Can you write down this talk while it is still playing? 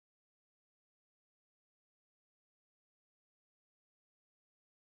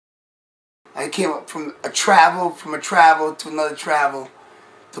I came up from a travel to another travel,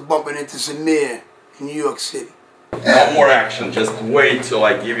 to bumping into Zamir in New York City. No more action, just wait till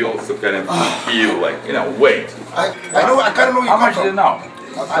I give you some kind of feel, like, you know, wait. I kind of know you How come much from. do you know?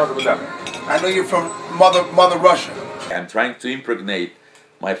 I'll start with that. I know you're from Mother Russia. I'm trying to impregnate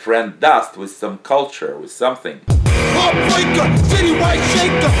my friend Dust with some culture, with something.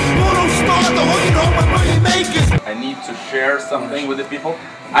 I need to share something with the people.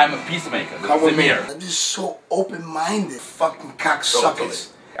 I'm a peacemaker. Zamir. I'm just so open-minded. Fucking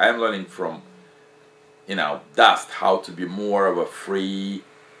cocksuckers. I'm learning from, you know, Dust how to be more of a free,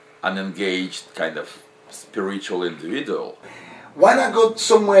 unengaged kind of spiritual individual. Why not go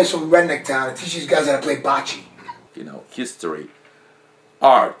somewhere, some redneck town, and teach these guys how to play bocce? You know, history,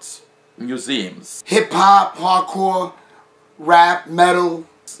 arts, museums, hip-hop, hardcore, rap, metal,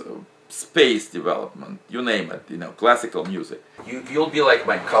 so, space development, you name it, you know, classical music. You'll be like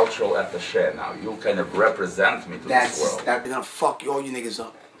my cultural attaché now. You'll kind of represent me to this world. That's gonna fuck all you niggas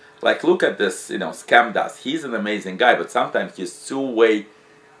up. Like, look at this, you know, Skam Dust. He's an amazing guy, but sometimes he's too way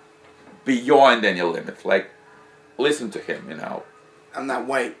beyond any limit. Like, listen to him, you know. I'm not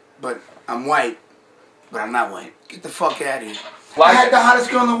white, but I'm white, but I'm not white. Get the fuck out of here. Like, I had the hottest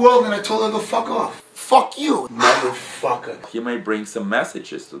girl in the world and I told her to go fuck off. Fuck you, motherfucker. He may bring some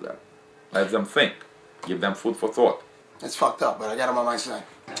messages to them. Let them think. Give them food for thought. That's fucked up, but I got him on my side.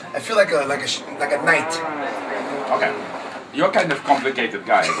 I feel like a knight. Okay. You're kind of complicated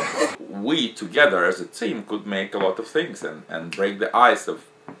guy. We together as a team could make a lot of things and break the ice of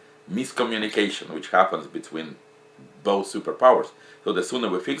miscommunication which happens between both superpowers. So the sooner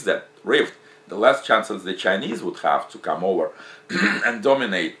we fix that rift, the less chances the Chinese would have to come over and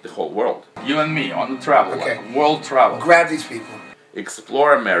dominate the whole world. You and me on the travel, like world travel. Grab these people.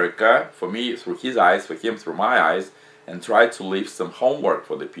 Explore America, for me through his eyes, for him through my eyes, and try to leave some homework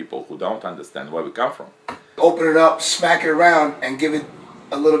for the people who don't understand where we come from. Open it up, smack it around, and give it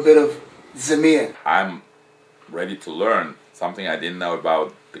a little bit of Zamir. I'm ready to learn something I didn't know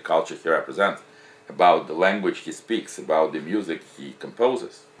about the culture he represents, about the language he speaks, about the music he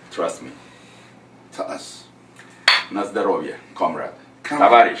composes. Trust me. To us. На здоровье, comrade.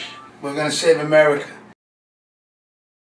 Товарищ. We're gonna save America.